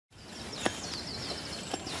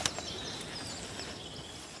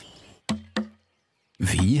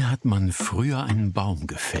Wie hat man früher einen Baum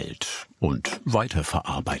gefällt und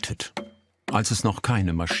weiterverarbeitet? Als es noch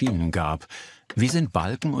keine Maschinen gab, wie sind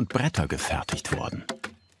Balken und Bretter gefertigt worden?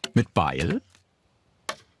 Mit Beil?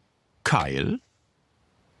 Keil?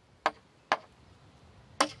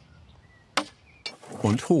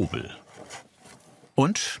 Und Hobel?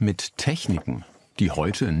 Und mit Techniken, die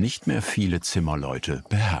heute nicht mehr viele Zimmerleute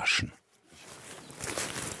beherrschen.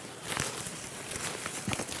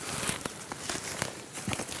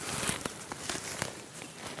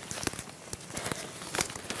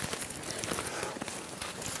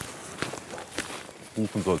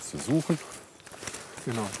 Suchen sollst du suchen.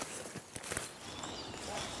 Genau.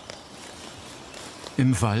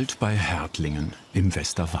 Im Wald bei Härtlingen im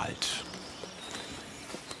Westerwald.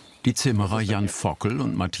 Die Zimmerer Jan Vockel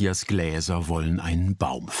und Mathias Gläser wollen einen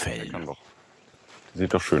Baum fällen.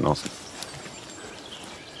 Sieht doch schön aus.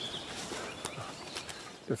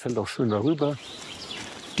 Der fällt auch schön darüber.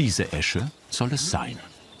 Diese Esche soll es sein.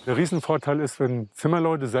 Der Riesenvorteil ist, wenn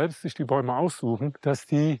Zimmerleute selbst sich die Bäume aussuchen, dass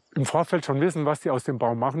die im Vorfeld schon wissen, was die aus dem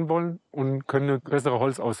Baum machen wollen und können eine bessere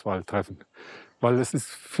Holzauswahl treffen. Weil es ist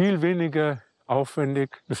viel weniger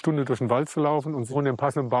aufwendig, eine Stunde durch den Wald zu laufen und so den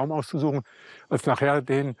passenden Baum auszusuchen, als nachher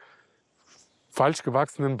den falsch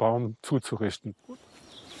gewachsenen Baum zuzurichten.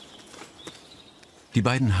 Die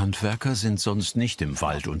beiden Handwerker sind sonst nicht im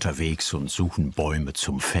Wald unterwegs und suchen Bäume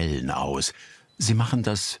zum Fällen aus. Sie machen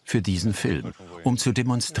das für diesen Film, um zu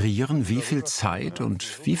demonstrieren, wie viel Zeit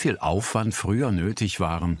und wie viel Aufwand früher nötig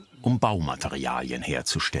waren, um Baumaterialien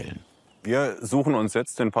herzustellen. Wir suchen uns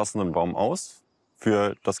jetzt den passenden Baum aus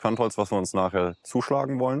für das Kantholz, was wir uns nachher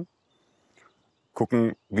zuschlagen wollen.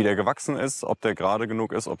 Gucken, wie der gewachsen ist, ob der gerade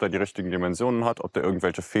genug ist, ob der die richtigen Dimensionen hat, ob der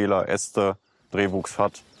irgendwelche Fehler, Äste, Drehwuchs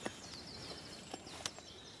hat.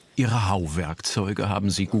 Ihre Hauwerkzeuge haben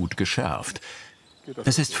sie gut geschärft.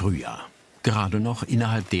 Es ist Frühjahr. Gerade noch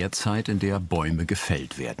innerhalb der Zeit, in der Bäume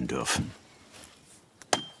gefällt werden dürfen.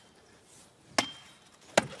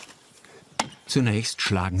 Zunächst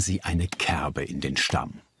schlagen sie eine Kerbe in den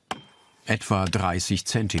Stamm. Etwa 30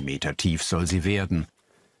 Zentimeter tief soll sie werden.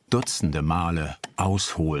 Dutzende Male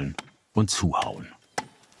ausholen und zuhauen.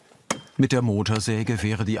 Mit der Motorsäge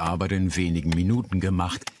wäre die Arbeit in wenigen Minuten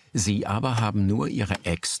gemacht. Sie aber haben nur ihre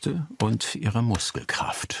Äxte und ihre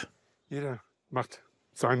Muskelkraft. Jeder macht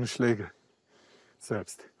seine Schläge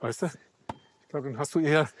selbst, weißt du? Ich glaube, dann hast du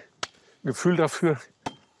eher ein Gefühl dafür,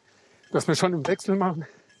 dass wir schon im Wechsel machen,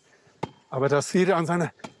 aber dass jeder an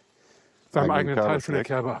seinem eigenen Teil von der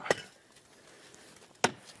Kerbe hat.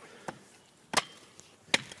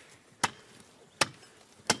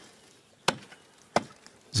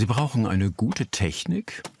 Sie brauchen eine gute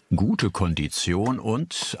Technik, gute Kondition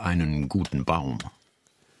und einen guten Baum.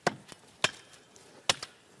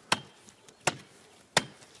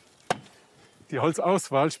 Die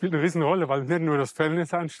Holzauswahl spielt eine Riesenrolle, weil nicht nur das Fällen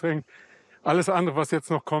ist anstrengend, alles andere, was jetzt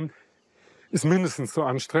noch kommt, ist mindestens so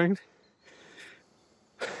anstrengend.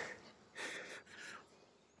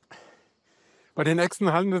 Bei den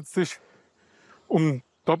Äxten handelt es sich um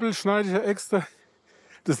doppelschneidige Äxte.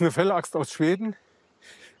 Das ist eine Fellaxt aus Schweden.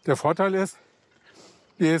 Der Vorteil ist,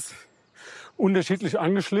 die ist unterschiedlich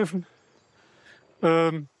angeschliffen.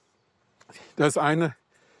 Das eine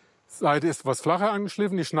Seite ist was flacher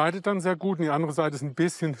angeschliffen, die schneidet dann sehr gut, und die andere Seite ist ein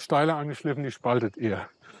bisschen steiler angeschliffen, die spaltet eher.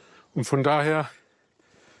 Und von daher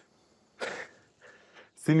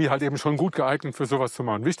sind die halt eben schon gut geeignet für sowas zu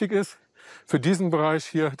machen. Wichtig ist für diesen Bereich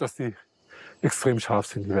hier, dass die extrem scharf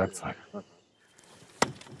sind, die Werkzeuge.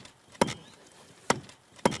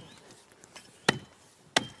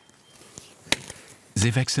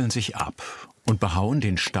 Sie wechseln sich ab und behauen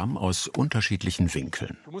den Stamm aus unterschiedlichen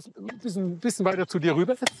Winkeln. Du musst ein bisschen weiter zu dir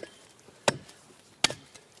rüber.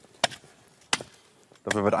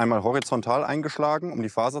 Dafür wird einmal horizontal eingeschlagen, um die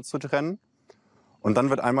Faser zu trennen. Und dann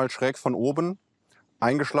wird einmal schräg von oben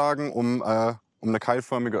eingeschlagen, um eine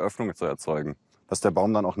keilförmige Öffnung zu erzeugen. Dass der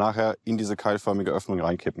Baum dann auch nachher in diese keilförmige Öffnung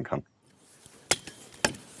reinkippen kann.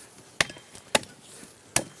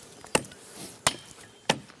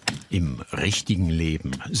 Im richtigen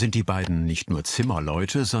Leben sind die beiden nicht nur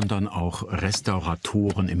Zimmerleute, sondern auch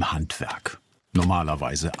Restauratoren im Handwerk.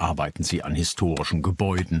 Normalerweise arbeiten sie an historischen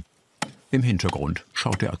Gebäuden. Im Hintergrund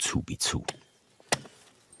schaut der Azubi zu.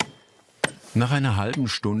 Nach einer halben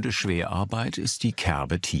Stunde Schwerarbeit ist die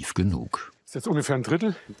Kerbe tief genug. Das ist jetzt ungefähr ein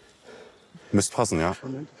Drittel. Müsste passen, ja.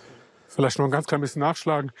 Vielleicht noch ein ganz klein bisschen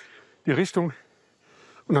nachschlagen, die Richtung.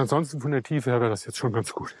 Und ansonsten von der Tiefe her wäre das jetzt schon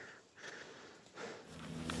ganz gut.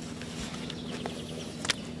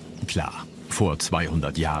 Klar, vor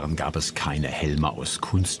 200 Jahren gab es keine Helme aus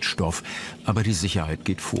Kunststoff, aber die Sicherheit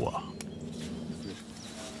geht vor.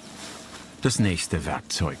 Das nächste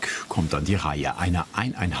Werkzeug kommt an die Reihe, eine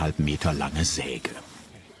 1,5 Meter lange Säge.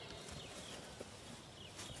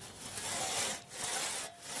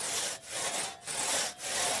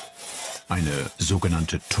 Eine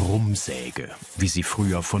sogenannte Trummsäge, wie sie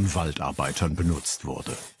früher von Waldarbeitern benutzt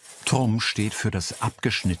wurde. Trumm steht für das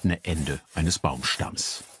abgeschnittene Ende eines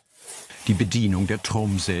Baumstamms. Die Bedienung der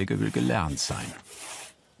Trummsäge will gelernt sein.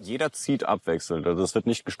 Jeder zieht abwechselnd, also es wird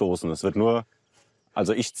nicht gestoßen. Es wird nur,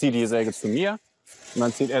 also ich ziehe die Säge zu mir und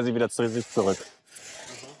dann zieht er sie wieder zu sich zurück.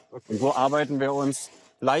 Und so arbeiten wir uns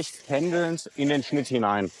leicht händelnd in den Schnitt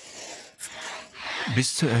hinein.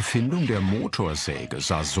 Bis zur Erfindung der Motorsäge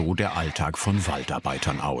sah so der Alltag von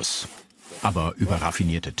Waldarbeitern aus. Aber über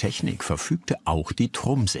raffinierte Technik verfügte auch die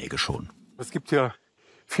Trummsäge schon. Es gibt ja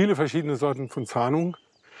viele verschiedene Sorten von Zahnung.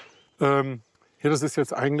 Hier, das ist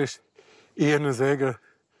jetzt eigentlich eher eine Säge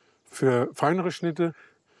für feinere Schnitte.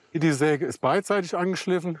 Die Säge ist beidseitig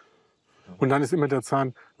angeschliffen und dann ist immer der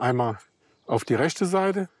Zahn einmal auf die rechte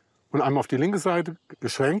Seite und einmal auf die linke Seite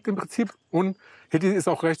geschwenkt im Prinzip. Und hier ist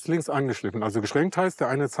auch rechts, links angeschliffen. Also geschwenkt heißt, der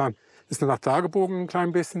eine Zahn ist nach da gebogen ein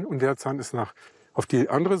klein bisschen und der Zahn ist auf die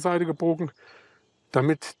andere Seite gebogen,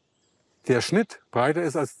 damit der Schnitt breiter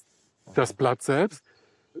ist als das Blatt selbst.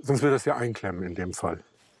 Sonst würde das ja einklemmen in dem Fall.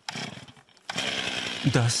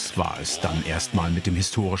 Das war es dann erstmal mit dem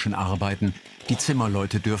historischen Arbeiten. Die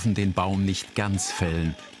Zimmerleute dürfen den Baum nicht ganz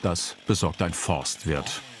fällen. Das besorgt ein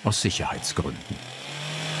Forstwirt aus Sicherheitsgründen.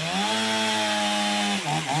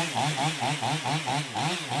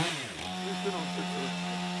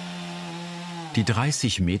 Die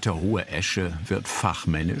 30 Meter hohe Esche wird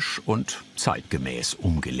fachmännisch und zeitgemäß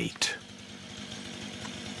umgelegt.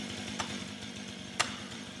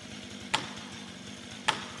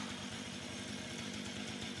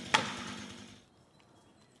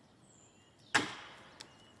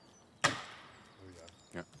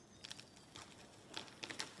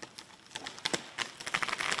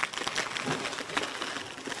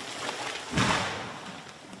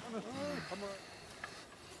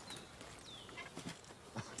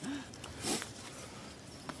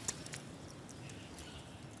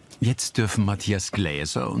 Jetzt dürfen Mathias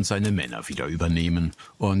Gläser und seine Männer wieder übernehmen.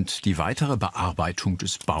 Und die weitere Bearbeitung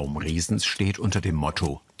des Baumriesens steht unter dem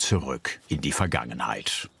Motto Zurück in die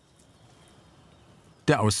Vergangenheit.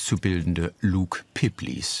 Der Auszubildende Luke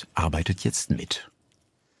Piplis arbeitet jetzt mit.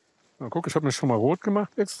 Na, guck, ich habe mir schon mal rot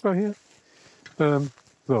gemacht extra hier.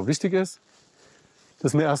 So, wichtig ist,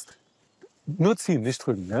 dass wir erst nur ziehen, nicht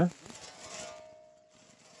drücken. Ja?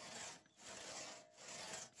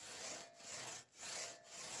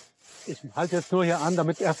 Ich halte jetzt nur hier an,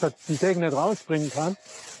 damit erst die Säge nicht rausspringen kann.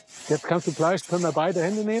 Jetzt können wir beide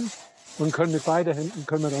Hände nehmen und können mit beiden Händen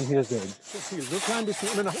dann hier sägen. So klein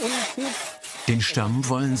bisschen immer nach unten ziehen. Den Stamm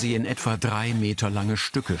wollen sie in etwa 3 Meter lange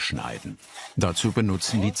Stücke schneiden. Dazu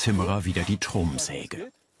benutzen die Zimmerer wieder die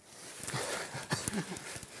Trummsäge.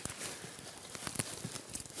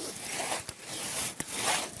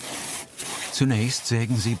 Zunächst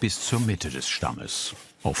sägen sie bis zur Mitte des Stammes.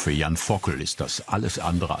 Auch für Jan Vockel ist das alles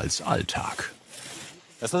andere als Alltag.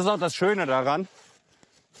 Das ist auch das Schöne daran.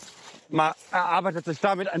 Man erarbeitet sich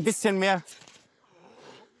damit ein bisschen mehr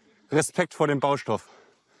Respekt vor dem Baustoff.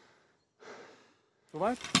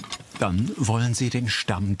 Soweit? Dann wollen sie den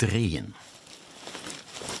Stamm drehen.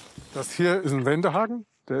 Das hier ist ein Wendehaken.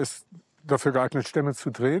 Der ist dafür geeignet, Stämme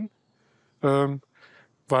zu drehen.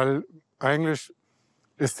 Weil eigentlich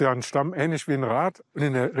ist ja ein Stamm ähnlich wie ein Rad. Und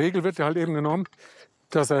in der Regel wird er halt eben genommen,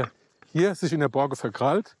 dass er hier sich in der Borke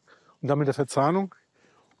verkrallt und dann mit der Verzahnung.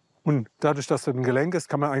 Und dadurch, dass er ein Gelenk ist,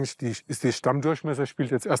 kann man eigentlich ist die Stammdurchmesser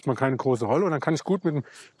spielt jetzt erstmal keine große Rolle. Und dann kann ich gut mit dem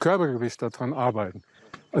Körpergewicht daran arbeiten.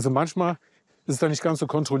 Also manchmal ist es dann nicht ganz so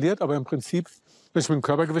kontrolliert, aber im Prinzip, wenn ich mit dem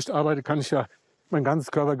Körpergewicht arbeite, kann ich ja mein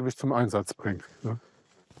ganzes Körpergewicht zum Einsatz bringen. Ja.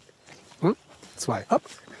 2, ab.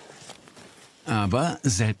 Aber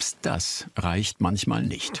selbst das reicht manchmal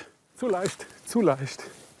nicht. Zu leicht, zu leicht.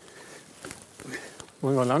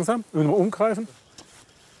 Wollen wir langsam, wenn wir umgreifen.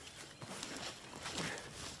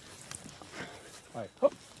 2,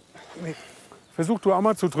 hopp. Versuch du auch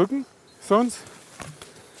mal zu drücken, sonst.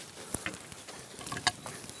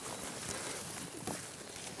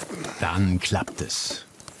 Dann klappt es.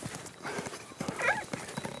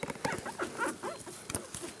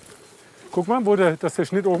 Guck mal, dass der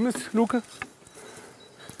Schnitt oben ist, Luke.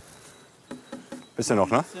 Bisschen noch,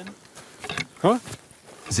 ne? Ja?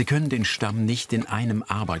 Sie können den Stamm nicht in einem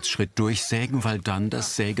Arbeitsschritt durchsägen, weil dann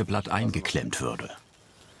das Sägeblatt eingeklemmt würde.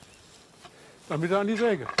 Dann wieder an die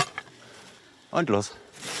Säge. Und los.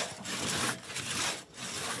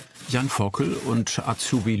 Jan Vockel und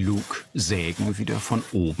Azubi Luke sägen wieder von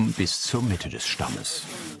oben bis zur Mitte des Stammes.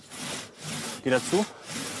 Geht er zu?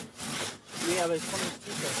 Nee, aber ich komme nicht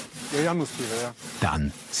zu. Ja, Jan muss wieder, ja.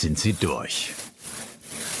 Dann sind sie durch.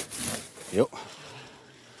 Jo.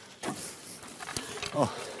 Oh.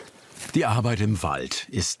 Die Arbeit im Wald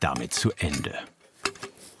ist damit zu Ende.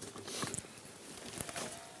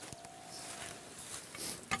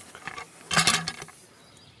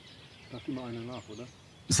 Macht immer einer nach, oder?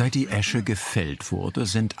 Seit die Esche gefällt wurde,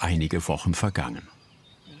 sind einige Wochen vergangen.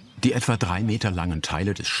 Die etwa 3 Meter langen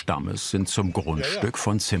Teile des Stammes sind zum Grundstück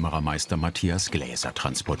von Zimmerermeister Mathias Gläser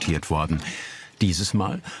transportiert worden. Dieses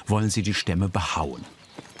Mal wollen sie die Stämme behauen.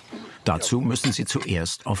 Dazu müssen sie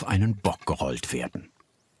zuerst auf einen Bock gerollt werden.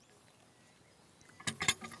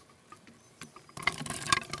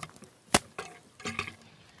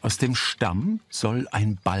 Aus dem Stamm soll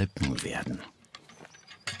ein Balken werden.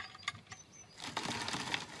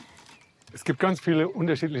 Es gibt ganz viele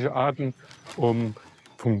unterschiedliche Arten, um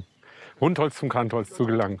vom Rundholz zum Kantholz zu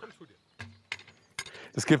gelangen.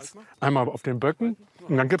 Das gibt es einmal auf den Böcken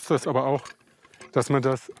und dann gibt es das aber auch, dass man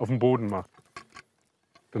das auf dem Boden macht.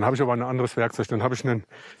 Dann habe ich aber ein anderes Werkzeug. Dann habe ich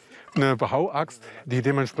eine Behauaxt, die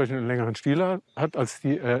dementsprechend einen längeren Stiel hat, als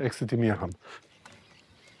die Äxte, die wir haben.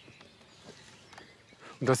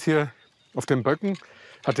 Und das hier auf den Böcken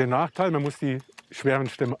hat den Nachteil, man muss die schweren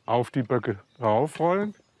Stämme auf die Böcke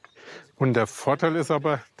raufrollen. Und der Vorteil ist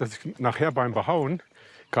aber, dass ich nachher beim Behauen,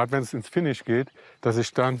 gerade wenn es ins Finish geht, dass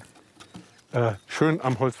ich dann schön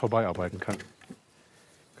am Holz vorbeiarbeiten kann.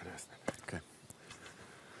 Okay.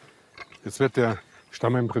 Jetzt wird der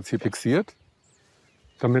Stamm im Prinzip fixiert,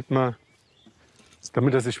 damit er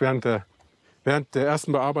sich während der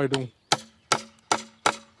ersten Bearbeitung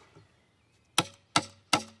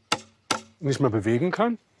nicht mehr bewegen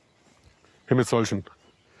kann. Hier mit solchen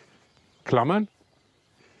Klammern.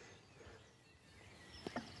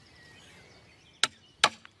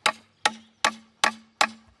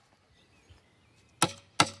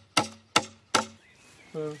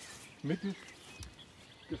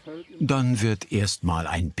 Dann wird erst mal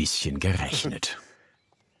ein bisschen gerechnet.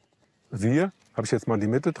 Also hier habe ich jetzt mal die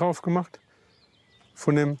Mitte drauf gemacht,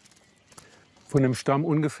 von dem Stamm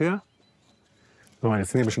ungefähr. So,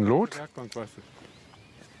 jetzt nehme ich ein Lot.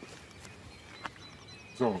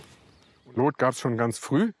 So, Lot gab es schon ganz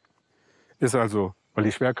früh. Ist also, weil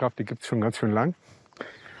die Schwerkraft, die gibt es schon ganz schön lang.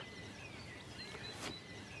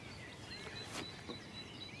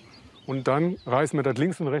 Und dann reißen wir das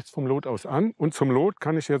links und rechts vom Lot aus an. Und zum Lot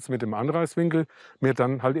kann ich jetzt mit dem Anreißwinkel mir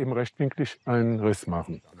dann halt eben rechtwinklig einen Riss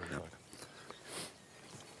machen.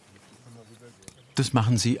 Das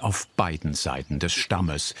machen sie auf beiden Seiten des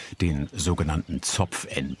Stammes, den sogenannten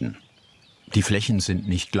Zopfenden. Die Flächen sind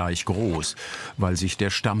nicht gleich groß, weil sich der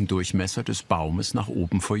Stammdurchmesser des Baumes nach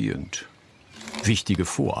oben verjüngt. Wichtige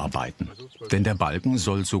Vorarbeiten, denn der Balken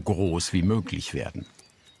soll so groß wie möglich werden.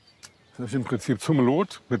 Das habe ich im Prinzip zum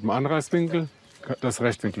Lot mit dem Anreißwinkel das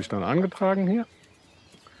rechtwinklig dann angetragen hier.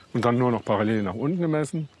 Und dann nur noch parallel nach unten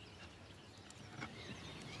gemessen.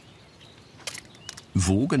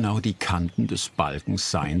 Wo genau die Kanten des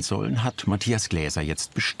Balkens sein sollen, hat Mathias Gläser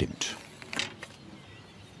jetzt bestimmt.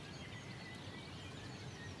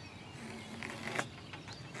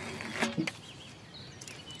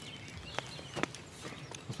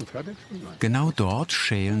 Hast du fertig? Genau dort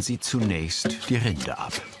schälen sie zunächst die Rinde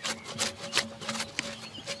ab.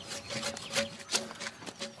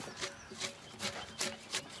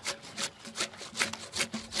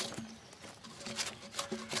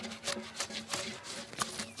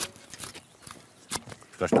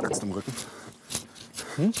 Vielleicht eine Axt im Rücken.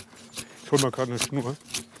 Ich hol mal gerade eine Schnur.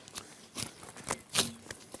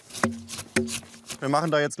 Wir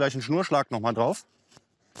machen da jetzt gleich einen Schnurschlag noch mal drauf,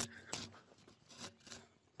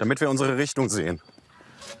 damit wir unsere Richtung sehen.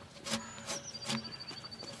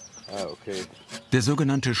 Ah, okay. Der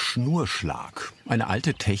sogenannte Schnurschlag, eine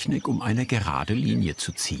alte Technik, um eine gerade Linie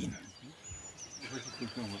zu ziehen.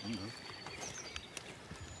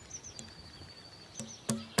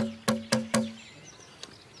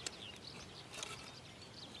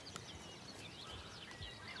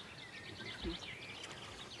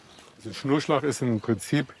 Ein Schnurschlag ist im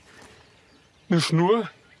Prinzip eine Schnur,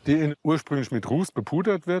 die ursprünglich mit Ruß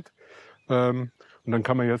bepudert wird. Und dann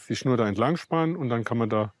kann man jetzt die Schnur da entlang spannen und dann kann man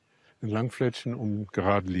da entlang fletschen, um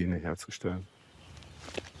gerade Linie herzustellen.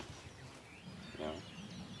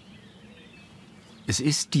 Es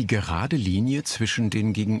ist die gerade Linie zwischen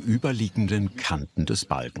den gegenüberliegenden Kanten des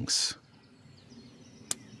Balkens.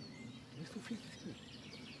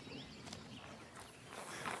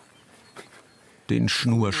 Den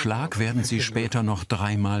Schnurschlag werden sie später noch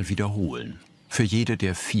 3-mal wiederholen, für jede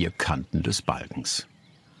der 4 Kanten des Balkens.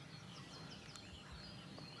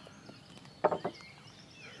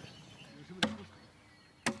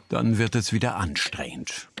 Dann wird es wieder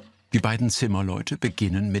anstrengend. Die beiden Zimmerleute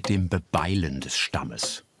beginnen mit dem Bebeilen des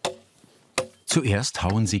Stammes. Zuerst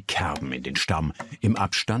hauen sie Kerben in den Stamm im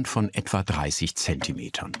Abstand von etwa 30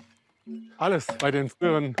 Zentimetern. Alles bei den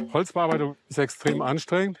früheren Holzbearbeitungen ist extrem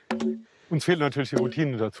anstrengend. Uns fehlt natürlich die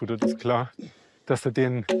Routine dazu, das ist klar, dass es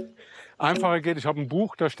denen einfacher geht. Ich habe ein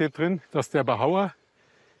Buch, da steht drin, dass der Behauer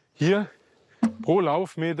hier pro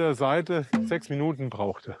Laufmeter Seite 6 Minuten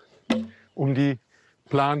brauchte, um die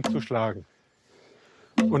plan zu schlagen.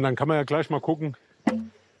 Und dann kann man ja gleich mal gucken,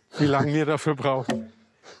 wie lange wir dafür brauchen.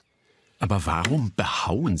 Aber warum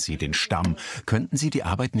behauen Sie den Stamm? Könnten Sie die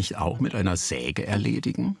Arbeit nicht auch mit einer Säge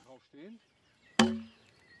erledigen?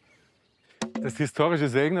 Das historische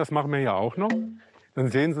Sägen, das machen wir ja auch noch.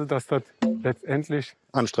 Dann sehen Sie, dass das letztendlich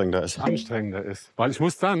Anstrengender ist. Weil ich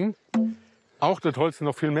muss dann auch das Holz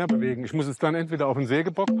noch viel mehr bewegen. Ich muss es dann entweder auf einen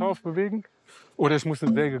Sägebock drauf bewegen oder ich muss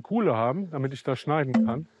eine Sägekuhle haben, damit ich da schneiden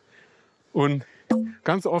kann. Und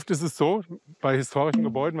ganz oft ist es so, bei historischen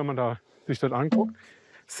Gebäuden, wenn man da sich das anguckt,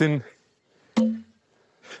 sind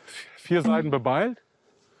 4 Seiten bebeilt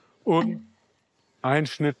und ein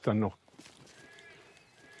Schnitt dann noch.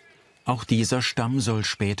 Auch dieser Stamm soll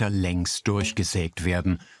später längs durchgesägt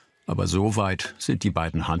werden. Aber so weit sind die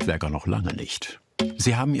beiden Handwerker noch lange nicht.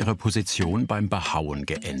 Sie haben ihre Position beim Behauen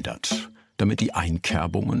geändert, damit die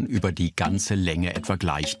Einkerbungen über die ganze Länge etwa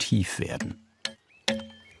gleich tief werden.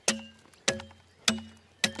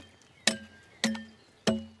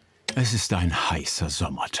 Es ist ein heißer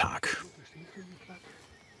Sommertag.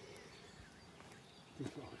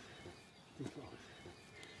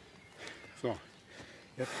 So,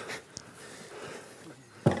 jetzt.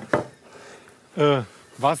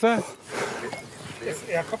 Wasser. Ist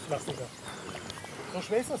eher kopflastiger. So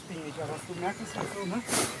schwer ist das Ding nicht, aber du merkst es halt so, ne?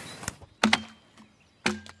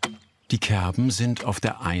 Die Kerben sind auf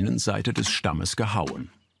der einen Seite des Stammes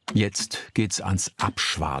gehauen. Jetzt geht's ans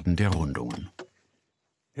Abschwaden der Rundungen.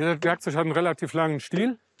 Ja, das Werkzeug hat einen relativ langen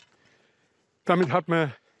Stiel. Damit hat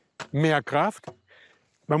man mehr Kraft.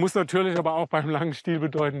 Man muss natürlich aber auch beim langen Stiel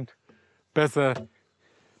bedeutend besser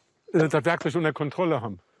das Werkzeug unter Kontrolle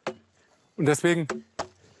haben. Und deswegen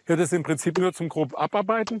wird es im Prinzip nur zum grob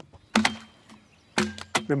Abarbeiten.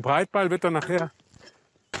 Mit dem Breitbeil wird dann nachher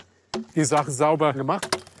die Sache sauber gemacht.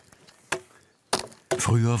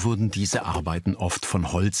 Früher wurden diese Arbeiten oft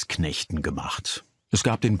von Holzknechten gemacht. Es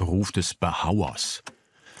gab den Beruf des Behauers.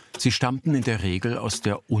 Sie stammten in der Regel aus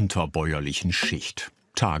der unterbäuerlichen Schicht.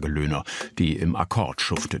 Tagelöhner, die im Akkord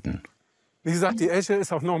schufteten. Wie gesagt, die Esche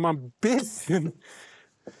ist auch noch mal ein bisschen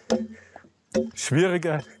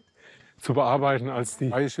schwieriger zu bearbeiten als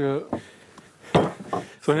die Eiche.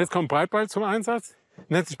 So, und jetzt kommt Breitbeil zum Einsatz.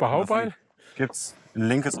 Nennt sich Behaubeil. Gibt es ein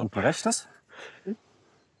linkes und ein rechtes,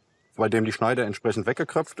 bei dem die Schneide entsprechend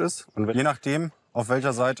weggekröpft ist. Und je nachdem, auf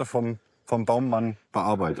welcher Seite vom Baum man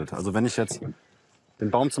bearbeitet. Also wenn ich jetzt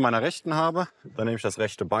den Baum zu meiner Rechten habe, dann nehme ich das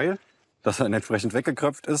rechte Beil, das dann entsprechend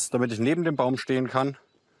weggekröpft ist, damit ich neben dem Baum stehen kann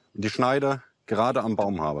und die Schneide gerade am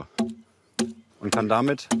Baum habe. Und kann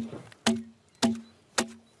damit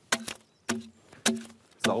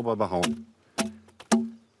sauber behauen.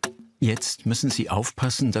 Jetzt müssen Sie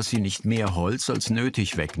aufpassen, dass Sie nicht mehr Holz als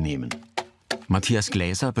nötig wegnehmen. Mathias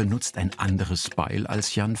Gläser benutzt ein anderes Beil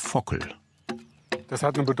als Jan Vockel. Das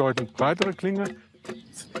hat eine bedeutend breitere Klinge.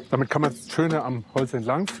 Damit kann man es schöner am Holz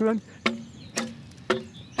entlang führen.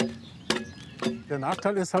 Der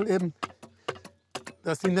Nachteil ist halt eben,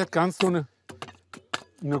 dass die nicht ganz so eine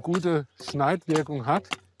gute Schneidwirkung hat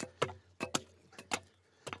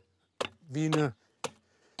wie eine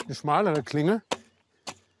schmalere Klinge.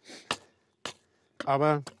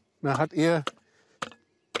 Aber man hat eher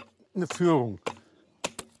eine Führung.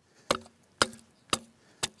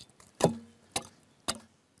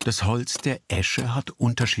 Das Holz der Esche hat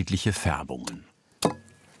unterschiedliche Färbungen.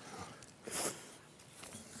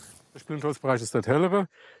 Der Splintholzbereich ist das hellere.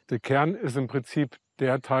 Der Kern ist im Prinzip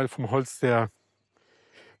der Teil vom Holz, der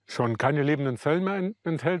schon keine lebenden Zellen mehr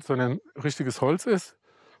enthält, sondern richtiges Holz ist.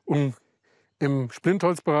 Und im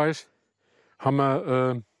Splintholzbereich haben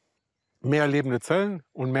wir mehr lebende Zellen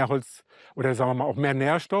und mehr Holz oder sagen wir mal auch mehr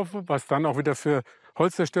Nährstoffe, was dann auch wieder für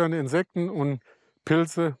holzzerstörende Insekten und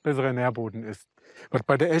Pilze besserer Nährboden ist. Was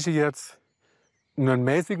bei der Esche jetzt einen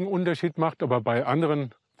mäßigen Unterschied macht, aber bei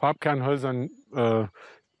anderen Farbkernhölzern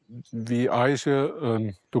wie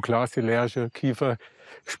Eiche, Douglasie, Lärche, Kiefer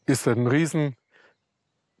ist das ein riesen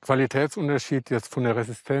Qualitätsunterschied jetzt von der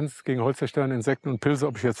Resistenz gegen holzzerstörende Insekten und Pilze,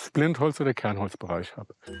 ob ich jetzt Splintholz- oder Kernholzbereich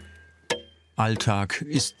habe. Alltag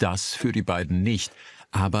ist das für die beiden nicht.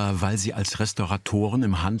 Aber weil sie als Restauratoren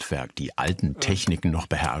im Handwerk die alten Techniken noch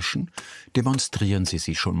beherrschen, demonstrieren sie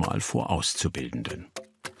sie schon mal vor Auszubildenden.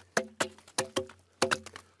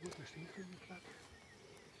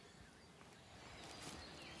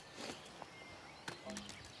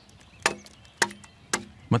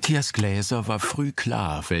 Mathias Gläser war früh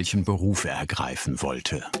klar, welchen Beruf er ergreifen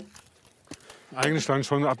wollte. Eigentlich dann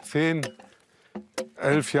schon ab 10,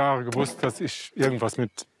 11 Jahre gewusst, dass ich irgendwas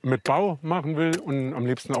mit Bau machen will und am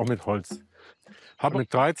liebsten auch mit Holz. Habe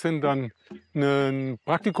mit 13 dann ein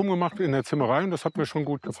Praktikum gemacht in der Zimmerei und das hat mir schon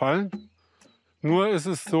gut gefallen. Nur ist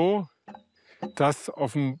es so, dass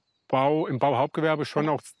auf dem im Bauhauptgewerbe schon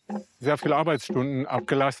auch sehr viele Arbeitsstunden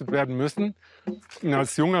abgeleistet werden müssen. Und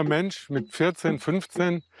als junger Mensch mit 14,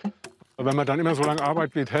 15, wenn man dann immer so lange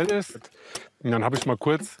arbeitet, wie es hell ist, und dann habe ich mal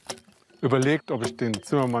kurz überlegt, ob ich den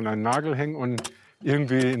Zimmermann einen Nagel hänge und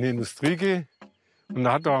irgendwie in die Industrie gehe. Und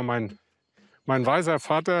da hat aber mein weiser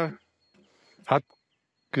Vater hat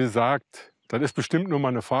gesagt, das ist bestimmt nur mal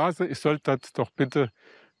eine Phase, ich sollte das doch bitte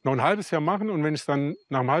noch ein halbes Jahr machen. Und wenn ich es dann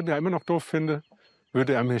nach einem halben Jahr immer noch doof finde,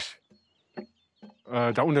 würde er mich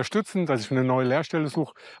da unterstützen, dass ich eine neue Lehrstelle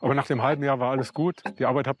suche. Aber nach dem halben Jahr war alles gut. Die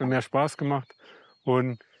Arbeit hat mir mehr Spaß gemacht.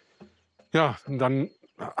 Und ja, und dann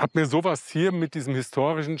hat mir sowas hier mit diesem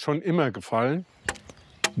Historischen schon immer gefallen.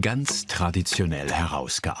 Ganz traditionell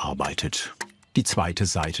herausgearbeitet. Die zweite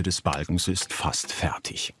Seite des Balkens ist fast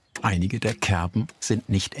fertig. Einige der Kerben sind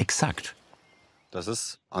nicht exakt. Das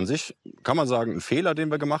ist an sich, kann man sagen, ein Fehler, den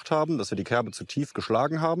wir gemacht haben, dass wir die Kerbe zu tief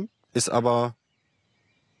geschlagen haben. Ist aber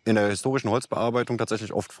in der historischen Holzbearbeitung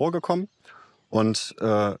tatsächlich oft vorgekommen. Und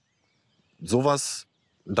sowas,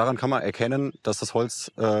 daran kann man erkennen, dass das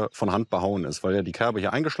Holz von Hand behauen ist, weil ja die Kerbe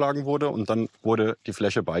hier eingeschlagen wurde und dann wurde die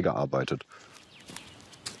Fläche beigearbeitet.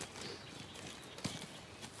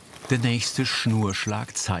 Der nächste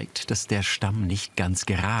Schnurschlag zeigt, dass der Stamm nicht ganz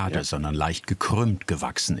gerade, sondern leicht gekrümmt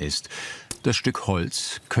gewachsen ist. Das Stück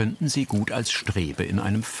Holz könnten Sie gut als Strebe in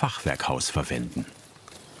einem Fachwerkhaus verwenden.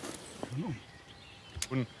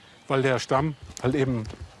 Und weil der Stamm halt eben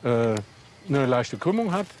eine leichte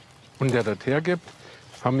Krümmung hat und der das hergibt,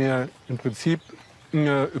 haben wir im Prinzip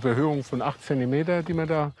eine Überhöhung von 8 cm, die wir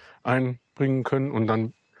da einbringen können. Und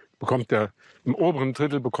dann bekommt im oberen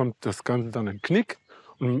Drittel bekommt das Ganze dann einen Knick.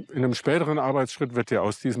 Und in einem späteren Arbeitsschritt wird ja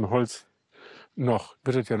aus diesem Holz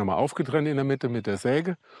wird es ja nochmal aufgetrennt in der Mitte mit der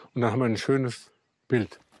Säge. Und dann haben wir ein schönes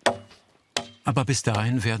Bild. Aber bis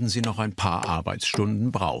dahin werden Sie noch ein paar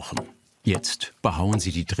Arbeitsstunden brauchen. Jetzt behauen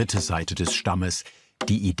Sie die dritte Seite des Stammes.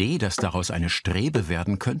 Die Idee, dass daraus eine Strebe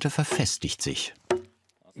werden könnte, verfestigt sich.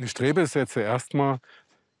 Eine Strebe ist jetzt erstmal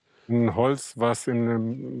ein Holz, was in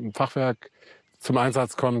einem Fachwerk zum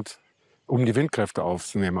Einsatz kommt, um die Windkräfte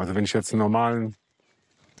aufzunehmen. Also wenn ich jetzt einen normalen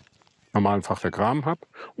Fachwerkrahmen habe,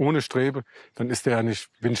 ohne Strebe, dann ist der ja nicht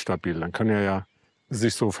windstabil. Dann kann er ja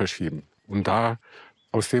sich so verschieben. Und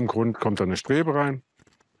aus dem Grund kommt da eine Strebe rein.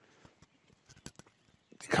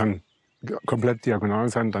 Die kann komplett diagonal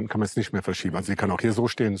sein, dann kann man es nicht mehr verschieben. Also die kann auch hier so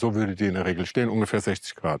stehen, so würde die in der Regel stehen, ungefähr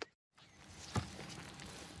 60 Grad.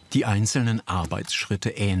 Die einzelnen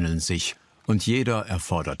Arbeitsschritte ähneln sich und jeder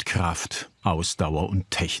erfordert Kraft, Ausdauer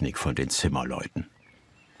und Technik von den Zimmerleuten.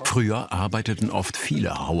 Früher arbeiteten oft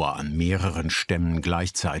viele Hauer an mehreren Stämmen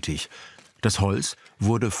gleichzeitig. Das Holz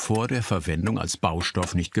wurde vor der Verwendung als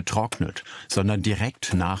Baustoff nicht getrocknet, sondern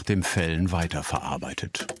direkt nach dem Fällen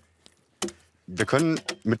weiterverarbeitet. Wir können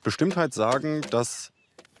mit Bestimmtheit sagen, dass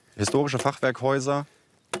historische Fachwerkhäuser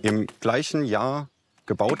im gleichen Jahr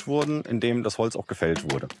gebaut wurden, in dem das Holz auch gefällt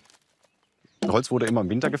wurde. Das Holz wurde immer im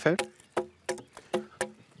Winter gefällt,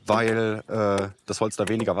 weil das Holz da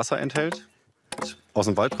weniger Wasser enthält. Aus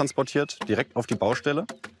dem Wald transportiert, direkt auf die Baustelle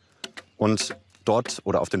und dort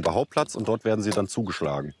oder auf den Behauptplatz und dort werden sie dann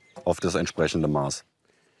zugeschlagen auf das entsprechende Maß.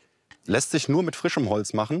 Lässt sich nur mit frischem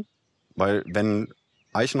Holz machen, weil wenn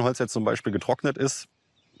Eichenholz jetzt zum Beispiel getrocknet ist,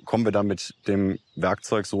 kommen wir da mit dem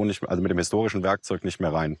Werkzeug so nicht, also mit dem historischen Werkzeug nicht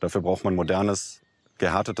mehr rein. Dafür braucht man modernes,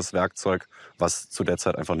 gehärtetes Werkzeug, was zu der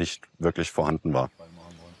Zeit einfach nicht wirklich vorhanden war.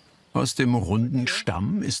 Aus dem runden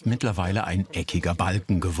Stamm ist mittlerweile ein eckiger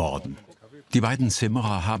Balken geworden. Die beiden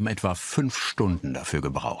Zimmerer haben etwa 5 Stunden dafür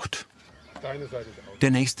gebraucht.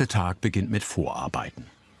 Der nächste Tag beginnt mit Vorarbeiten.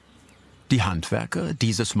 Die Handwerker,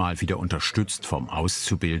 dieses Mal wieder unterstützt vom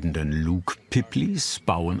auszubildenden Luke Piplis,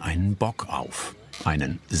 bauen einen Bock auf.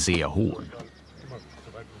 Einen sehr hohen.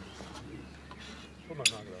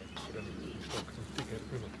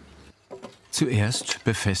 Zuerst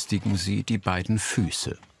befestigen sie die beiden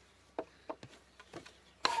Füße.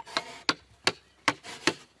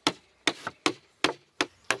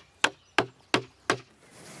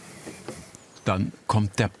 Dann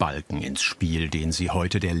kommt der Balken ins Spiel, den sie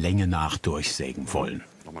heute der Länge nach durchsägen wollen.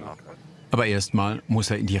 Aber erstmal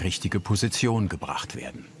muss er in die richtige Position gebracht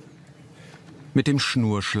werden. Mit dem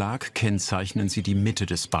Schnurschlag kennzeichnen sie die Mitte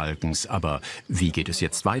des Balkens. Aber wie geht es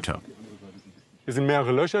jetzt weiter? Hier sind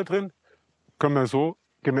mehrere Löcher drin. Können wir so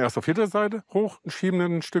Gehen wir erst auf Hinterseite hoch und schieben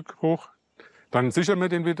dann ein Stück hoch. Dann sichern wir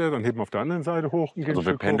den wieder, dann heben wir auf der anderen Seite hoch. Und gehen Also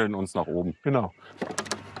wir pendeln uns nach oben. Genau.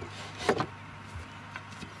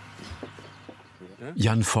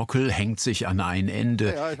 Jan Vockel hängt sich an ein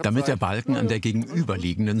Ende, damit der Balken an der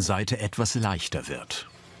gegenüberliegenden Seite etwas leichter wird.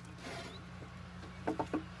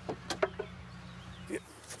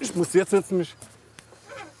 Ich muss jetzt setzen mich.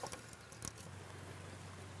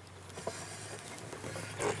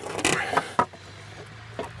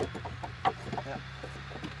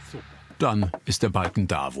 Dann ist der Balken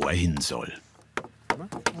da, wo er hin soll.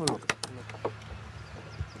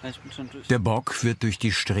 Der Bock wird durch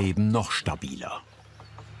die Streben noch stabiler.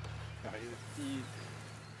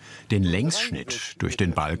 Den Längsschnitt durch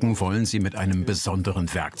den Balken wollen sie mit einem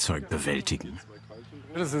besonderen Werkzeug bewältigen.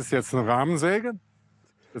 Das ist jetzt eine Rahmensäge.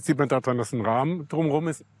 Das sieht man daran, dass ein Rahmen drumherum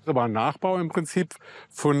ist. Das ist aber ein Nachbau im Prinzip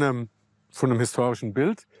von einem historischen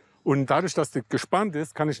Bild. Und dadurch, dass das gespannt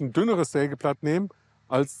ist, kann ich ein dünneres Sägeblatt nehmen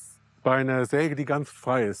als bei einer Säge, die ganz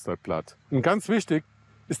frei ist, das Blatt. Und ganz wichtig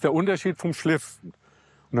ist der Unterschied vom Schliff.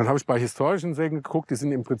 Und dann habe ich bei historischen Sägen geguckt, die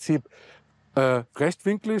sind im Prinzip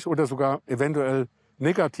rechtwinklig oder sogar eventuell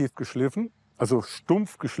negativ geschliffen, also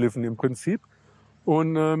stumpf geschliffen im Prinzip.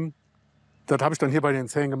 Und das habe ich dann hier bei den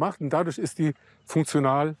Sägen gemacht. Und dadurch ist die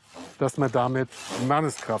funktional, dass man damit in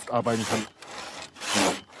Manneskraft arbeiten kann.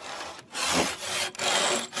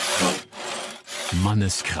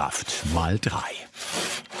 Manneskraft mal 3.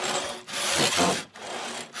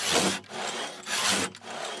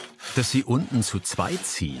 Dass sie unten zu zweit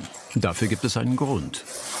ziehen, dafür gibt es einen Grund.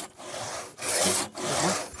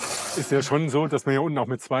 Ist ja schon so, dass man hier unten auch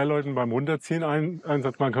mit 2 Leuten beim Runterziehen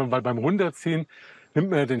Einsatz machen kann. Weil beim Runterziehen nimmt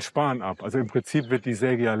man ja den Span ab. Also im Prinzip wird die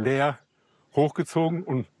Säge ja leer hochgezogen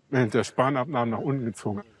und mit der Spanabnahme nach unten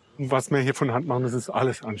gezogen. Und was wir hier von Hand machen, das ist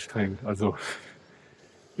alles anstrengend. Also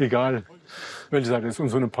egal, welche Seite ist. Und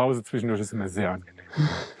so eine Pause zwischendurch ist immer sehr angenehm.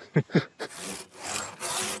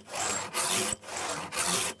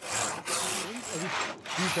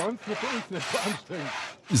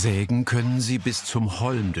 Sägen können sie bis zum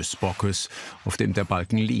Holm des Bockes, auf dem der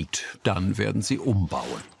Balken liegt. Dann werden sie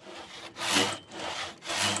umbauen.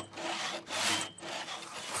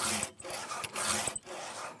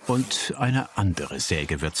 Und eine andere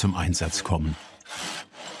Säge wird zum Einsatz kommen.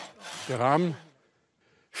 Der Rahmen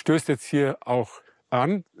stößt jetzt hier auch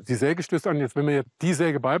an. Die Säge stößt an. Jetzt, wenn wir die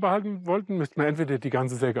Säge beibehalten wollten, müssten wir entweder die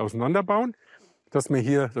ganze Säge auseinanderbauen, dass wir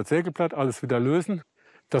hier das Sägeblatt alles wieder lösen,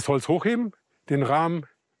 das Holz hochheben, den Rahmen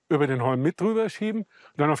über den Holm mit drüber schieben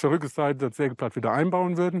und dann auf der Rückseite das Sägeblatt wieder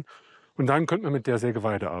einbauen würden. Und dann könnte man mit der Säge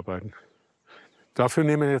weiterarbeiten. Dafür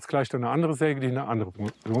nehmen wir jetzt gleich dann eine andere Säge, die eine andere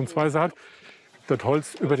Funktionsweise hat. Das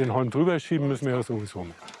Holz über den Holm drüber schieben müssen wir ja sowieso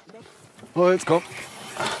machen. Holz, komm.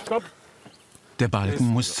 Stopp. Der Balken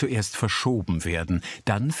muss zuerst verschoben werden.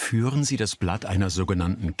 Dann führen sie das Blatt einer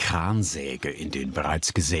sogenannten Kransäge in den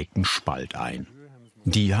bereits gesägten Spalt ein.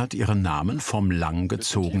 Die hat ihren Namen vom lang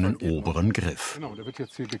gezogenen oberen Griff. Genau, der wird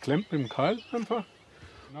jetzt hier geklemmt mit dem Keil einfach.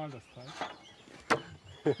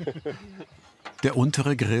 Der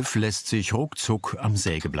untere Griff lässt sich ruckzuck am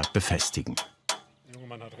Sägeblatt befestigen. Der junge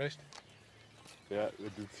Mann hat recht. Ja,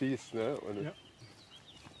 du ziehst, ne? Und Ja.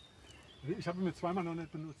 Ich habe ihn mit 2 Mal noch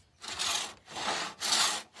nicht benutzt.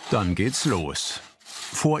 Dann geht's los.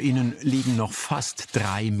 Vor ihnen liegen noch fast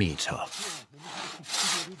 3 Meter.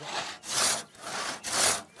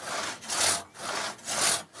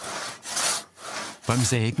 Beim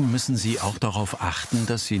Sägen müssen sie auch darauf achten,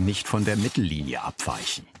 dass sie nicht von der Mittellinie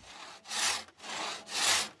abweichen.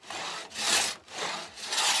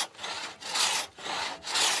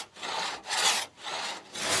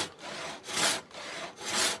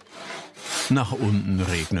 Nach unten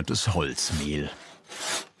regnet es Holzmehl.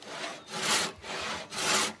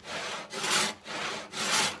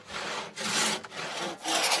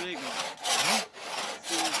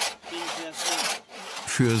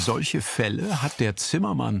 Für solche Fälle hat der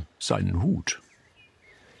Zimmermann seinen Hut.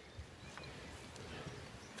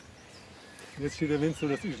 Jetzt steht der Wind so,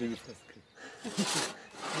 dass ich den nicht festkriege.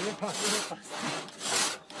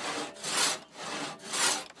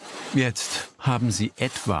 Jetzt haben sie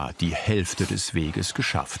etwa die Hälfte des Weges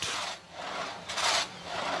geschafft.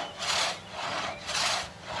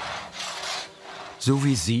 So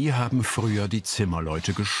wie sie haben früher die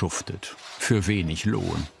Zimmerleute geschuftet, für wenig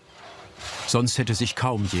Lohn. Sonst hätte sich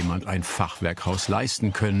kaum jemand ein Fachwerkhaus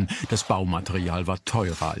leisten können. Das Baumaterial war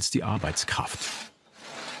teurer als die Arbeitskraft.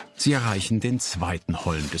 Sie erreichen den zweiten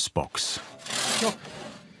Holm des Bocks.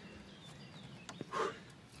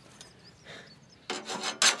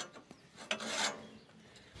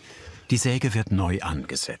 Die Säge wird neu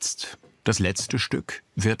angesetzt. Das letzte Stück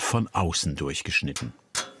wird von außen durchgeschnitten.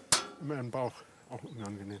 Immer im Bauch, auch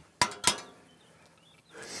unangenehm.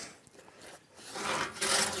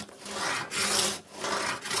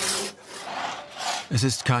 Es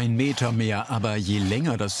ist kein Meter mehr, aber je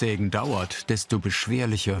länger das Sägen dauert, desto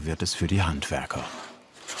beschwerlicher wird es für die Handwerker.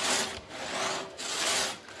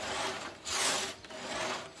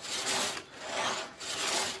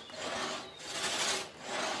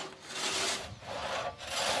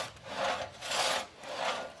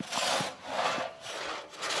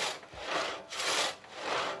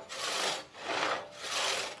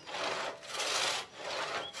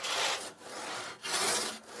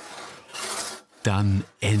 Dann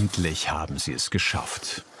endlich haben sie es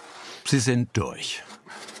geschafft. Sie sind durch.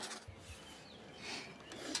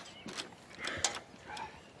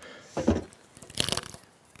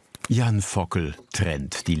 Jan Vockel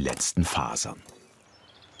trennt die letzten Fasern.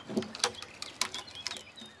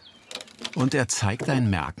 Und er zeigt ein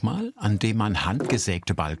Merkmal, an dem man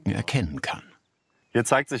handgesägte Balken erkennen kann. Hier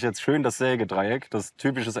zeigt sich jetzt schön das Sägedreieck, das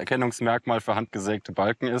typisches Erkennungsmerkmal für handgesägte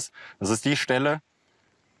Balken ist. Das ist die Stelle,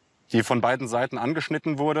 die von beiden Seiten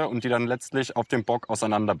angeschnitten wurde und die dann letztlich auf dem Bock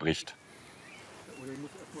auseinanderbricht.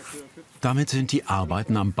 Damit sind die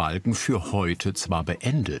Arbeiten am Balken für heute zwar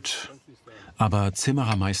beendet, aber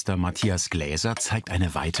Zimmerermeister Mathias Gläser zeigt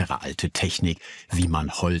eine weitere alte Technik, wie man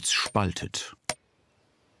Holz spaltet.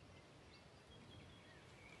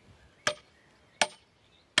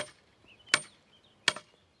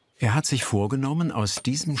 Er hat sich vorgenommen, aus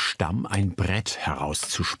diesem Stamm ein Brett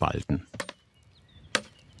herauszuspalten.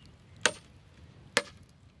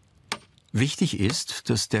 Wichtig ist,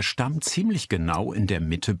 dass der Stamm ziemlich genau in der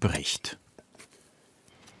Mitte bricht.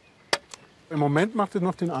 Im Moment macht es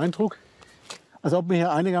noch den Eindruck, als ob wir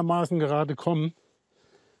hier einigermaßen gerade kommen,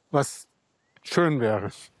 was schön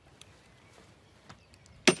wäre.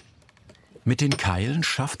 Mit den Keilen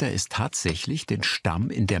schafft er es tatsächlich, den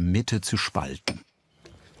Stamm in der Mitte zu spalten.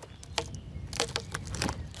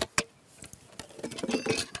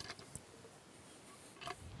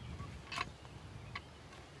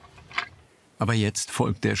 Aber jetzt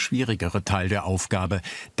folgt der schwierigere Teil der Aufgabe.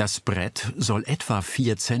 Das Brett soll etwa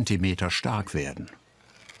 4 Zentimeter stark werden.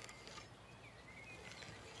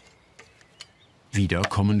 Wieder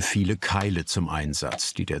kommen viele Keile zum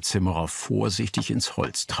Einsatz, die der Zimmerer vorsichtig ins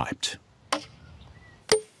Holz treibt.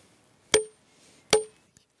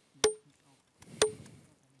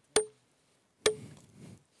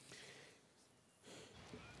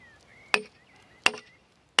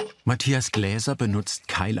 Mathias Gläser benutzt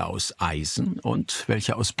Keile aus Eisen und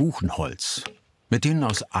welche aus Buchenholz. Mit denen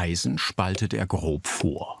aus Eisen spaltet er grob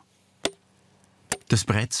vor. Das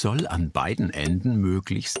Brett soll an beiden Enden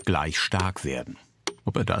möglichst gleich stark werden.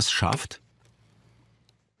 Ob er das schafft?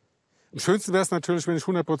 Am schönsten wäre es natürlich, wenn ich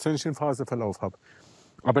 100% den Faserverlauf habe.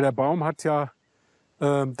 Aber der Baum hat ja,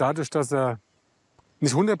 dadurch, dass er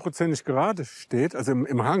nicht 100% gerade steht, also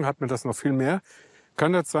im Hang hat man das noch viel mehr,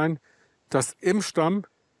 kann das sein, dass im Stamm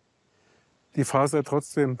die Faser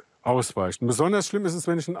trotzdem ausweicht. Und besonders schlimm ist es,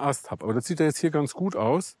 wenn ich einen Ast habe. Aber das sieht ja jetzt hier ganz gut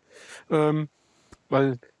aus,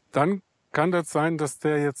 weil dann kann das sein, dass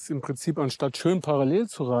der jetzt im Prinzip anstatt schön parallel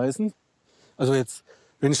zu reißen, also jetzt,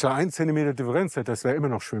 wenn ich da 1 Zentimeter Differenz hätte, das wäre immer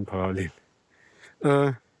noch schön parallel,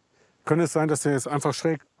 könnte es sein, dass der jetzt einfach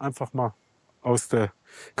schräg, einfach mal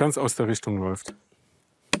ganz aus der Richtung läuft.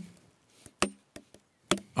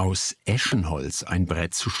 Aus Eschenholz ein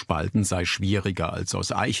Brett zu spalten sei schwieriger als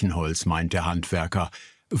aus Eichenholz, meint der Handwerker,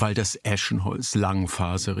 weil das Eschenholz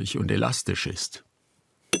langfaserig und elastisch ist.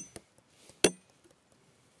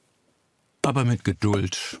 Aber mit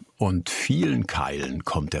Geduld und vielen Keilen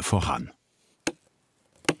kommt er voran.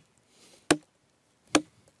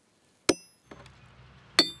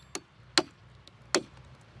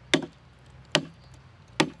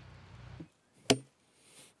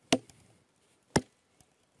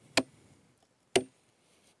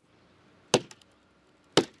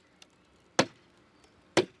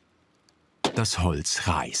 Das Holz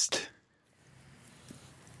reißt.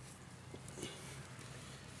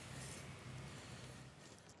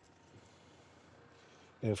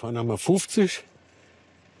 Vorne haben wir 50,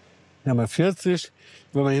 hier haben wir 40.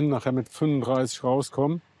 Wenn wir hinten nachher mit 35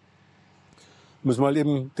 rauskommen, müssen wir halt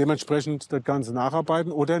eben dementsprechend das Ganze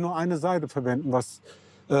nacharbeiten oder nur eine Seite verwenden, was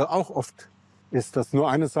auch oft ist, dass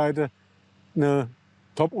nur eine Seite eine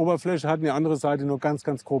Top-Oberfläche hat und die andere Seite nur ganz,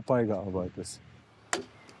 ganz grob beigearbeitet ist.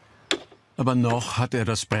 Aber noch hat er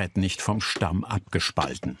das Brett nicht vom Stamm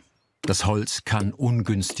abgespalten. Das Holz kann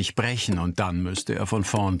ungünstig brechen und dann müsste er von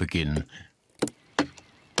vorn beginnen.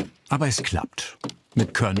 Aber es klappt.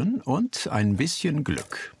 Mit Können und ein bisschen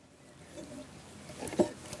Glück.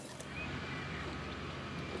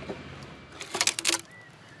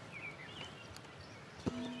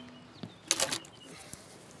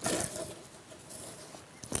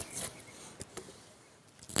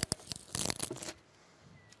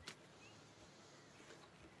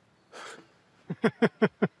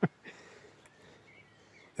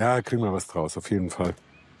 Ja, kriegen wir was draus, auf jeden Fall.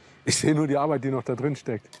 Ich sehe nur die Arbeit, die noch da drin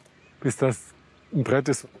steckt, bis das ein Brett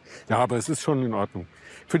ist. Ja, aber es ist schon in Ordnung.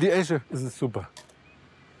 Für die Esche ist es super.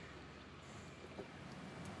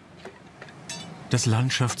 Das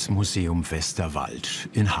Landschaftsmuseum Westerwald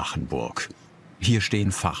in Hachenburg. Hier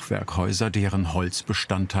stehen Fachwerkhäuser, deren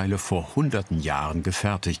Holzbestandteile vor hunderten Jahren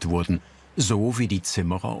gefertigt wurden, so wie die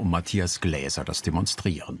Zimmerer um Mathias Gläser das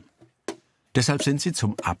demonstrieren. Deshalb sind sie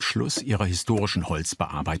zum Abschluss ihrer historischen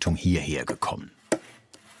Holzbearbeitung hierher gekommen.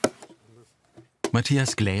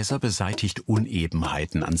 Mathias Gläser beseitigt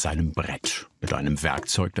Unebenheiten an seinem Brett mit einem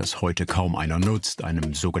Werkzeug, das heute kaum einer nutzt,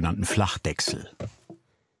 einem sogenannten Flachdechsel.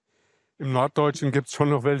 Im Norddeutschen gibt es schon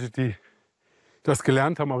noch welche, die das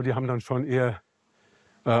gelernt haben, aber die haben dann schon eher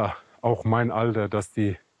auch mein Alter, dass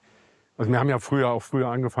die, also wir haben ja früher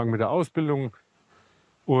angefangen mit der Ausbildung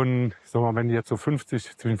und sag mal, wenn die jetzt so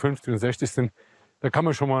zwischen 50 und 60 sind, da kann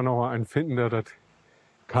man schon mal noch einen finden, der das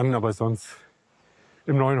kann, aber sonst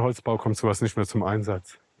im neuen Holzbau kommt sowas nicht mehr zum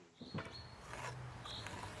Einsatz.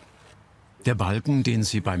 Der Balken, den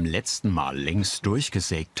sie beim letzten Mal längst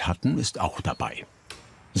durchgesägt hatten, ist auch dabei.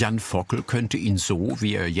 Jan Vockel könnte ihn so,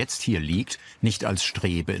 wie er jetzt hier liegt, nicht als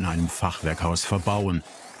Strebe in einem Fachwerkhaus verbauen.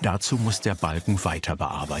 Dazu muss der Balken weiter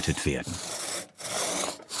bearbeitet werden.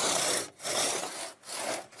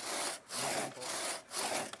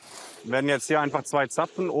 Wir werden jetzt hier einfach 2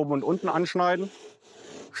 Zapfen oben und unten anschneiden,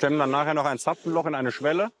 stemmen dann nachher noch ein Zapfenloch in eine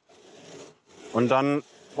Schwelle und dann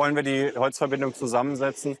wollen wir die Holzverbindung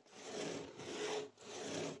zusammensetzen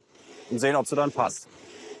und sehen, ob sie dann passt.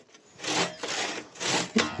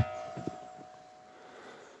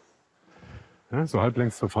 Ja, so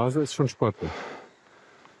halblängs zur Phase ist schon sportlich.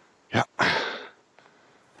 Ja.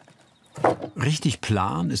 Richtig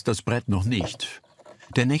plan ist das Brett noch nicht.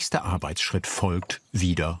 Der nächste Arbeitsschritt folgt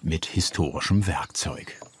wieder mit historischem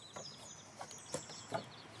Werkzeug.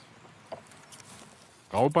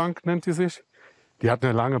 Raubank nennt die sich. Die hat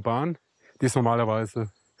eine lange Bahn. Die ist normalerweise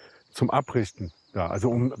zum Abrichten da, also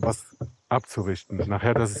um was abzurichten.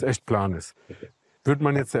 Nachher, dass es echt plan ist. Würde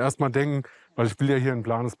man jetzt erst mal denken, weil ich will ja hier ein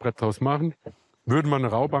planes Brett draus machen, würde man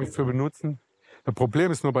eine Raubank für benutzen. Das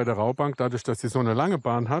Problem ist nur bei der Raubank, dadurch, dass sie so eine lange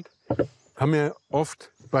Bahn hat, haben wir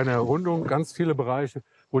oft bei einer Rundung ganz viele Bereiche,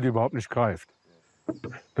 wo die überhaupt nicht greift.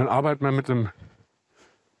 Dann arbeitet man mit dem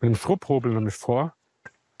Schrubhobel nämlich vor.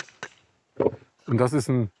 Und das ist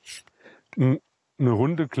eine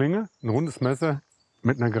runde Klinge, ein rundes Messer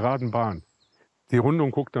mit einer geraden Bahn. Die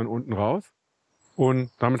Rundung guckt dann unten raus und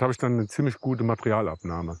damit habe ich dann eine ziemlich gute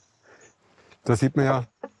Materialabnahme. Da sieht man ja,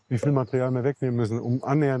 wie viel Material wir wegnehmen müssen, um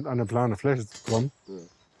annähernd an eine plane Fläche zu kommen.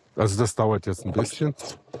 Also das dauert jetzt ein bisschen.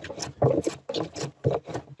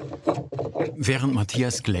 Während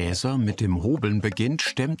Mathias Gläser mit dem Hobeln beginnt,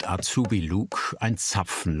 stemmt Azubi Luke ein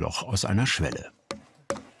Zapfenloch aus einer Schwelle.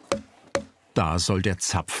 Da soll der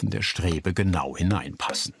Zapfen der Strebe genau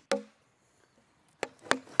hineinpassen.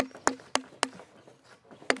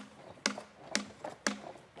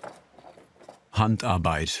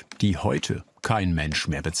 Handarbeit, die heute kein Mensch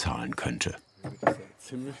mehr bezahlen könnte. Das ist ja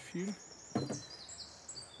ziemlich viel.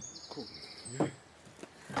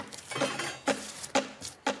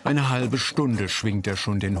 Eine halbe Stunde schwingt er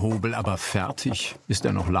schon den Hobel, aber fertig ist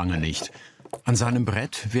er noch lange nicht. An seinem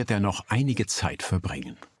Brett wird er noch einige Zeit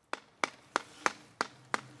verbringen.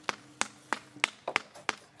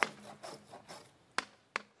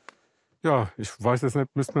 Ja, ich weiß jetzt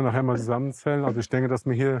nicht, müssten wir nachher mal zusammenzählen. Also ich denke, dass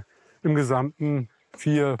wir hier im Gesamten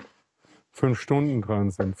 4, 5 Stunden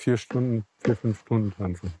dran sind. 4, 5 Stunden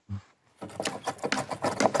dran sind.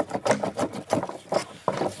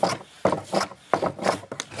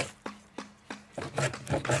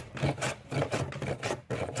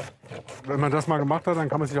 Wenn man das mal gemacht hat, dann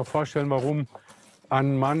kann man sich auch vorstellen, warum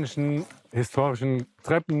an manchen historischen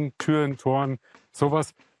Treppen, Türen, Toren,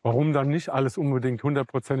 sowas, warum dann nicht alles unbedingt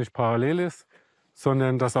 100%ig parallel ist,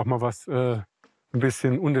 sondern dass auch mal was ein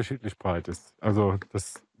bisschen unterschiedlich breit ist. Also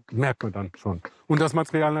das merkt man dann schon. Und das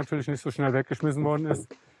Material natürlich nicht so schnell weggeschmissen worden ist,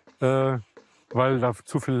 weil da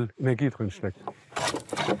zu viel Energie drin steckt.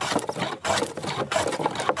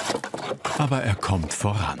 Aber er kommt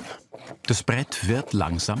voran. Das Brett wird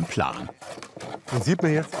langsam plan. Dann sieht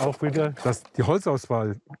man jetzt auch wieder, dass die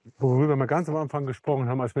Holzauswahl, worüber wir ganz am Anfang gesprochen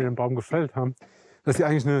haben, als wir den Baum gefällt haben, dass sie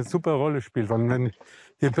eigentlich eine super Rolle spielt. Weil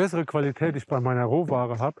je bessere Qualität ich bei meiner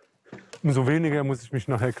Rohware habe, umso weniger muss ich mich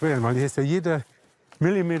nachher quälen. Weil hier ist ja jeder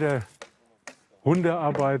Millimeter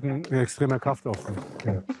runterarbeiten ein extremer Kraftaufwand.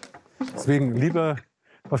 Ja. Deswegen lieber,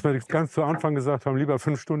 was wir ganz zu Anfang gesagt haben, lieber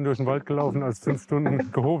 5 Stunden durch den Wald gelaufen als 5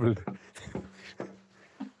 Stunden gehobelt.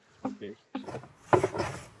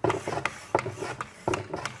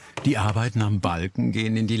 Die Arbeiten am Balken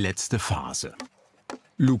gehen in die letzte Phase.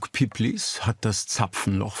 Luke Piplis hat das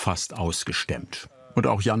Zapfenloch fast ausgestemmt. Und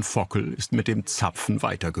auch Jan Vockel ist mit dem Zapfen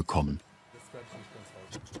weitergekommen.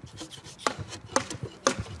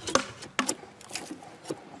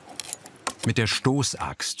 Mit der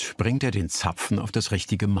Stoßaxt bringt er den Zapfen auf das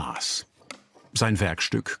richtige Maß. Sein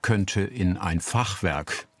Werkstück könnte in ein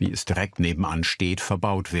Fachwerk, wie es direkt nebenan steht,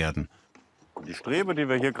 verbaut werden. Die Strebe, die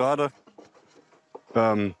wir hier gerade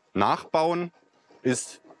nachbauen,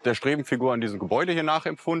 ist der Strebenfigur an diesem Gebäude hier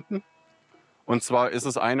nachempfunden. Und zwar ist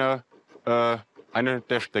es eine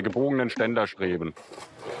der gebogenen Ständerstreben.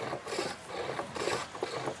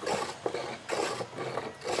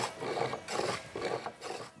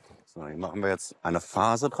 So, hier machen wir jetzt eine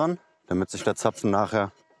Phase dran, damit sich der Zapfen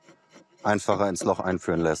nachher einfacher ins Loch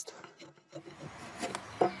einführen lässt.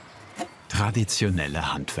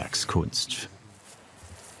 Traditionelle Handwerkskunst.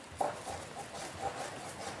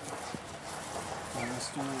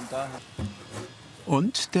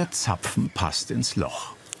 Und der Zapfen passt ins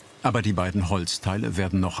Loch. Aber die beiden Holzteile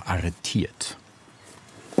werden noch arretiert.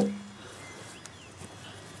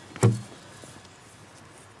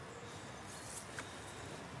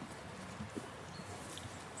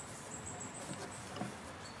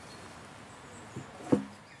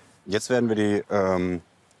 Jetzt werden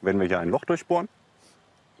wir hier ein Loch durchbohren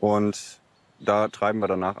und da treiben wir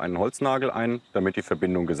danach einen Holznagel ein, damit die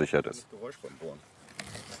Verbindung gesichert ist.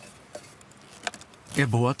 Er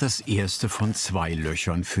bohrt das erste von 2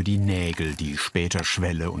 Löchern für die Nägel, die später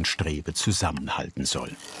Schwelle und Strebe zusammenhalten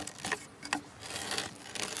sollen.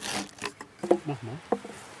 Mach mal.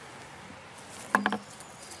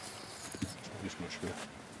 Nicht mal schwer.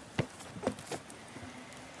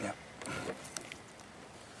 Ja.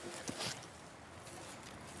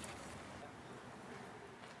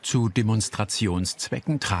 Zu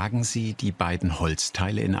Demonstrationszwecken tragen sie die beiden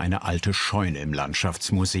Holzteile in eine alte Scheune im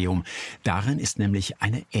Landschaftsmuseum. Darin ist nämlich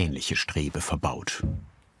eine ähnliche Strebe verbaut.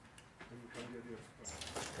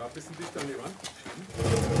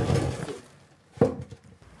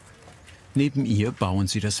 Neben ihr bauen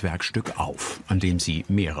sie das Werkstück auf, an dem sie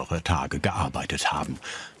mehrere Tage gearbeitet haben.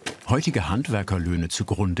 Heutige Handwerkerlöhne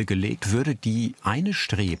zugrunde gelegt, würde die eine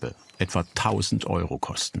Strebe etwa 1.000 €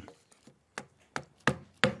 kosten.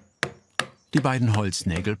 Die beiden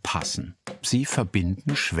Holznägel passen. Sie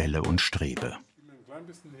verbinden Schwelle und Strebe.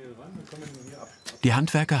 Die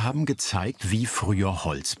Handwerker haben gezeigt, wie früher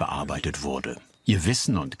Holz bearbeitet wurde. Ihr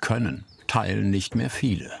Wissen und Können teilen nicht mehr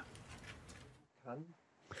viele.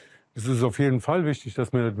 Es ist auf jeden Fall wichtig,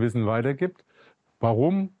 dass man das Wissen weitergibt.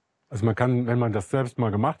 Warum? Also man kann, wenn man das selbst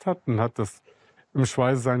mal gemacht hat und hat das im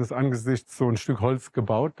Schweiße seines Angesichts so ein Stück Holz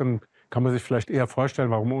gebaut, dann kann man sich vielleicht eher vorstellen,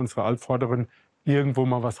 warum unsere Altvorderen irgendwo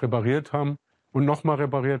mal was repariert haben und nochmal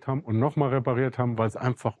repariert haben und nochmal repariert haben, weil es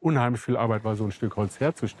einfach unheimlich viel Arbeit war, so ein Stück Holz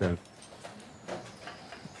herzustellen.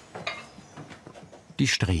 Die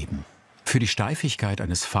Streben. Für die Steifigkeit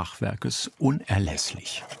eines Fachwerkes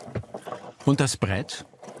unerlässlich. Und das Brett?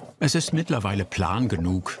 Es ist mittlerweile plan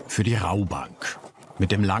genug für die Raubank.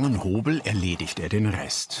 Mit dem langen Hobel erledigt er den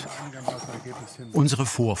Rest. Unsere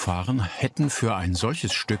Vorfahren hätten für ein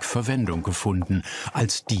solches Stück Verwendung gefunden,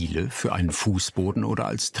 als Diele für einen Fußboden oder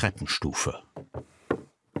als Treppenstufe.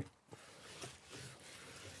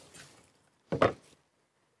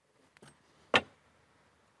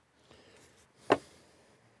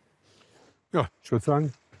 Ja, ich würde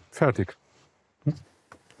sagen, fertig.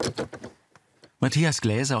 Mathias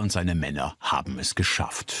Gläser und seine Männer haben es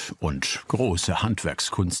geschafft und große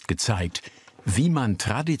Handwerkskunst gezeigt, wie man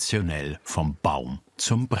traditionell vom Baum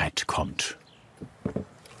zum Brett kommt.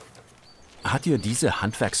 Hat dir diese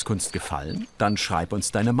Handwerkskunst gefallen? Dann schreib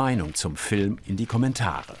uns deine Meinung zum Film in die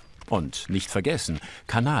Kommentare. Und nicht vergessen,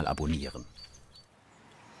 Kanal abonnieren.